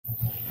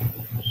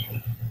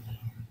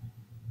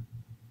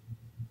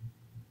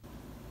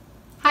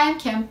Hi, I'm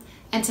Kim,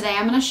 and today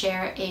I'm going to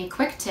share a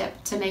quick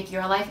tip to make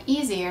your life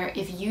easier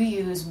if you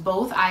use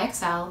both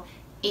iXL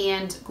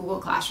and Google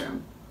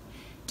Classroom.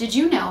 Did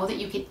you know that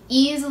you can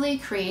easily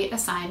create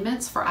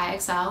assignments for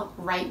iXL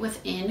right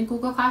within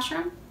Google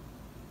Classroom?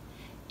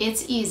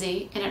 It's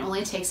easy and it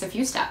only takes a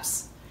few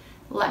steps.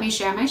 Let me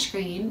share my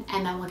screen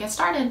and then we'll get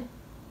started.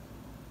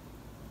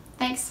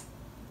 Thanks.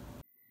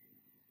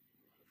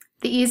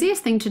 The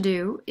easiest thing to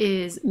do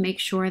is make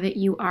sure that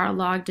you are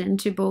logged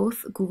into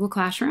both Google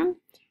Classroom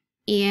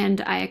and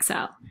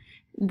iXL.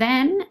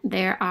 Then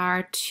there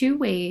are two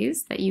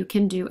ways that you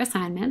can do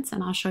assignments,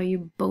 and I'll show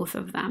you both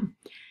of them.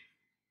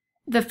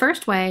 The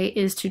first way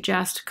is to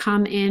just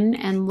come in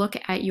and look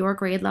at your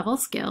grade level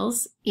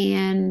skills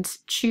and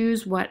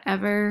choose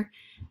whatever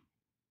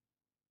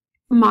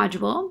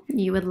module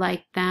you would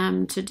like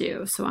them to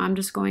do. So I'm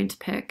just going to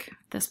pick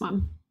this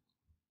one.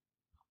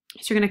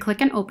 So you're going to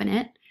click and open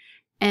it,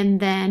 and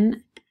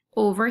then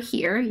over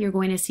here you're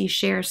going to see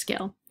share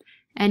skill,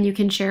 and you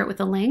can share it with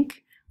a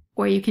link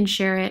or you can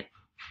share it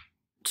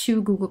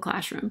to Google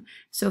Classroom.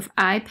 So if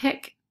I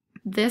pick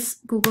this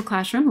Google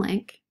Classroom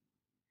link,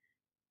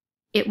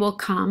 it will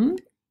come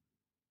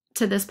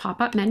to this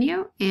pop-up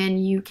menu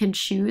and you can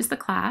choose the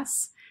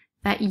class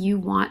that you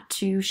want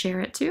to share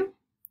it to.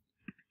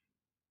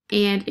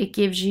 And it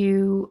gives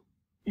you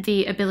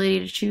the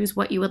ability to choose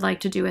what you would like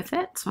to do with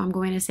it. So I'm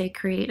going to say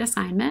create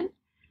assignment,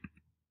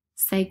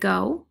 say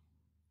go,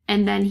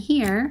 and then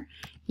here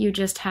you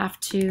just have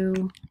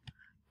to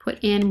put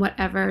in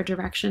whatever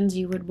directions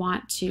you would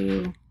want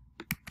to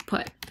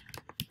put.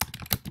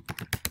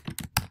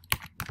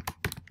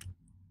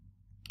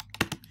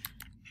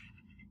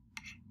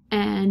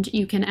 And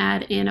you can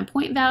add in a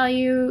point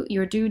value,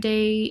 your due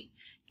date,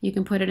 you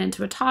can put it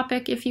into a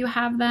topic if you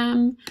have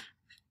them.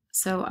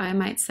 So I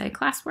might say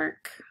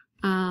classwork,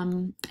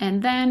 and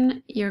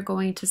then you're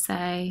going to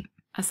say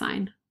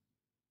assign.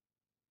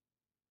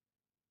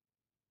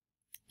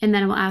 And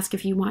then it will ask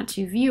if you want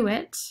to view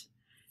it,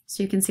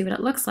 so you can see what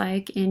it looks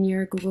like in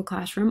your Google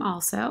Classroom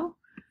also.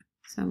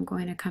 So I'm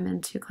going to come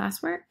into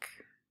classwork,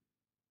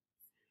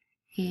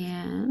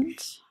 and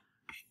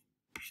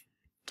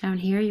down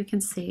here you can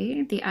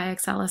see the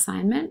iXL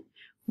assignment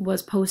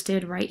was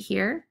posted right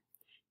here.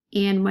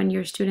 And when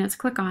your students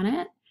click on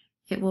it,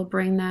 it will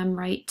bring them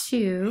right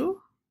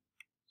to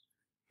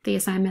the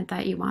assignment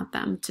that you want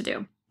them to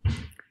do.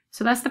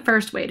 So that's the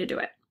first way to do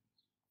it.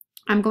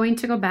 I'm going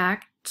to go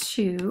back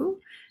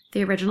to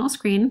the original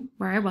screen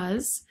where I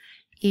was,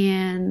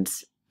 and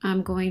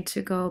I'm going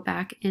to go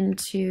back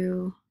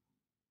into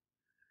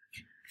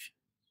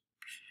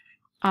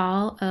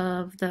all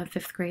of the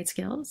 5th grade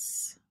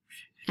skills,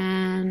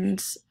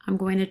 and I'm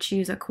going to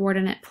choose a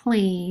coordinate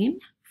plane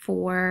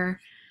for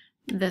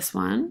this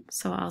one.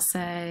 So I'll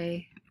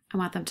say I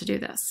want them to do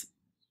this.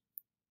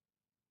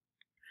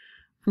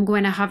 I'm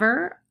going to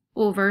hover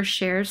over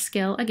share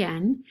skill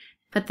again,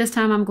 but this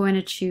time I'm going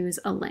to choose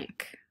a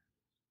link.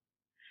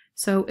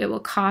 So it will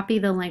copy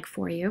the link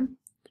for you.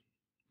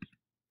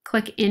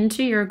 Click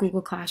into your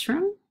Google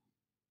Classroom.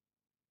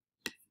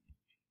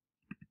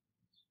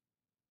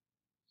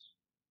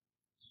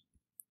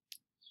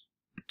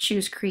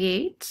 Choose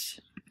create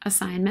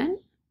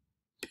assignment.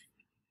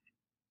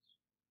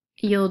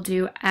 You'll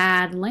do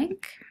add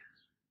link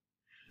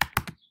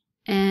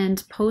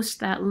and post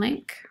that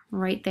link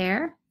right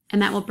there,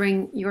 and that will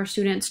bring your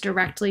students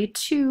directly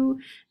to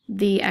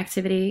the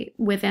activity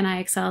within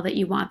iXL that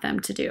you want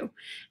them to do.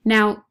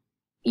 Now,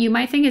 you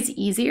might think it's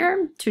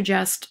easier to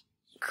just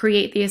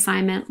create the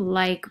assignment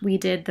like we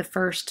did the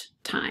first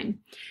time,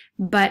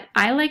 but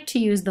I like to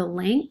use the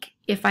link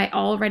if I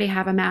already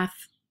have a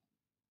math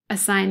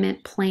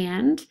assignment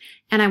planned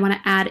and I want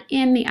to add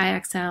in the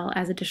iXL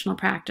as additional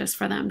practice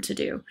for them to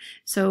do.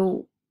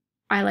 So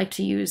I like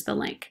to use the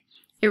link.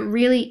 It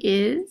really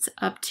is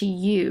up to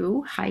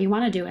you how you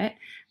want to do it,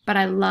 but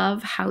I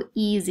love how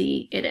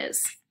easy it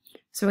is.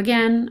 So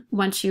again,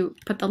 once you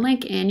put the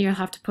link in, you'll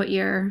have to put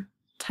your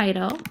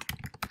title,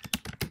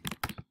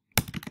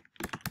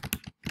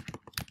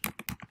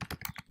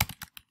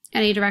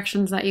 any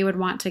directions that you would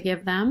want to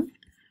give them. You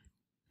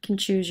can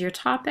choose your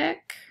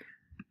topic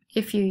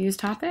if you use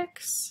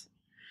topics.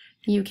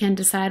 You can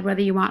decide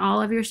whether you want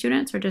all of your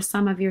students or just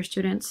some of your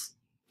students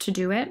to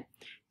do it,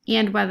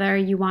 and whether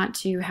you want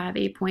to have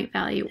a point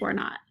value or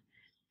not.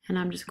 And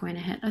I'm just going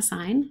to hit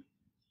assign.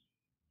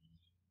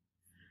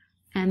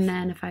 And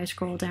then if I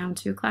scroll down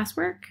to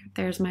classwork,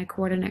 there's my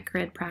coordinate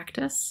grid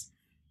practice.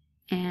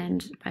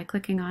 And by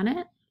clicking on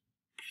it,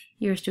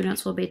 your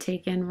students will be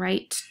taken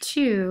right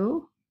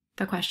to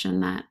the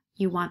question that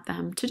you want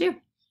them to do.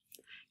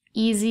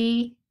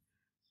 Easy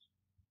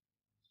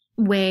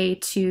way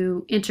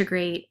to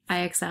integrate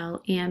iXL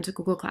and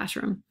Google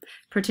Classroom,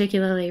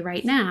 particularly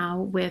right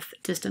now with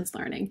distance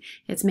learning.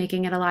 It's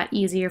making it a lot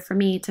easier for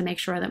me to make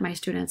sure that my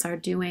students are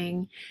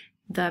doing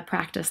the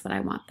practice that I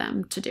want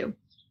them to do.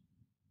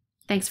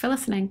 Thanks for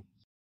listening.